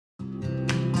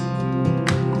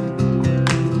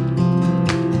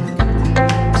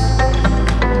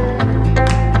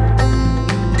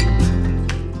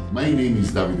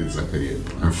is Davide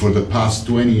Zaccariello, and for the past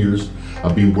 20 years,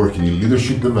 I've been working in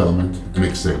leadership development and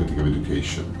executive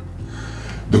education.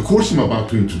 The course I'm about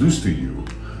to introduce to you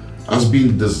has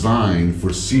been designed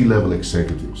for C-level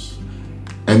executives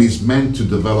and is meant to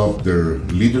develop their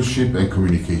leadership and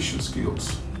communication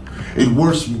skills. It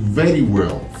works very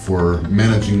well for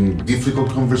managing difficult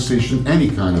conversation, any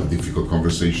kind of difficult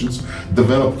conversations,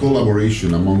 develop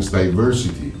collaboration amongst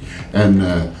diversity, and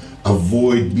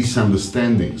avoid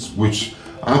misunderstandings, which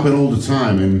happen all the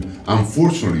time, and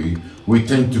unfortunately, we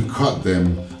tend to cut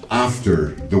them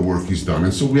after the work is done.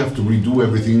 And so we have to redo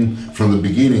everything from the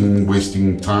beginning,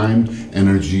 wasting time,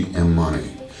 energy, and money.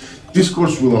 This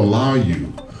course will allow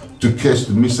you to catch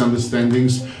the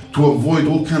misunderstandings, to avoid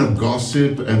all kind of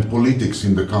gossip and politics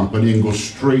in the company and go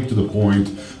straight to the point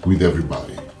with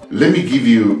everybody. Let me give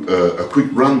you a quick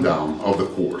rundown of the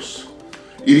course.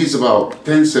 It is about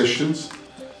 10 sessions,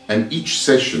 and each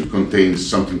session contains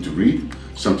something to read,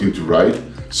 something to write,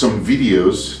 some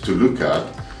videos to look at,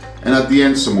 and at the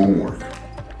end some homework.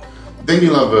 Then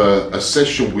you'll have a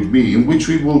session with me in which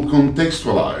we will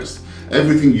contextualize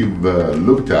everything you've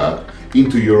looked at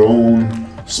into your own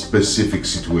specific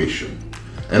situation.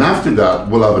 And after that,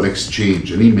 we'll have an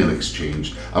exchange, an email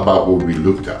exchange about what we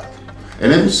looked at.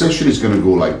 And every session is going to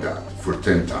go like that for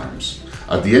 10 times.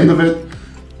 At the end of it,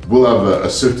 we'll have a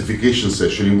certification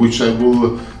session in which I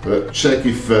will check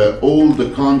if all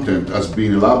the content has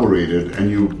been elaborated and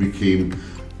you became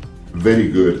very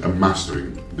good at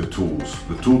mastering the tools,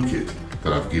 the toolkit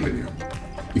that I've given you.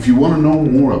 If you want to know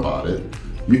more about it,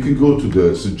 you can go to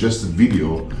the suggested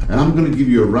video, and I'm going to give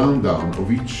you a rundown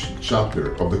of each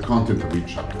chapter, of the content of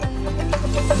each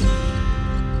chapter.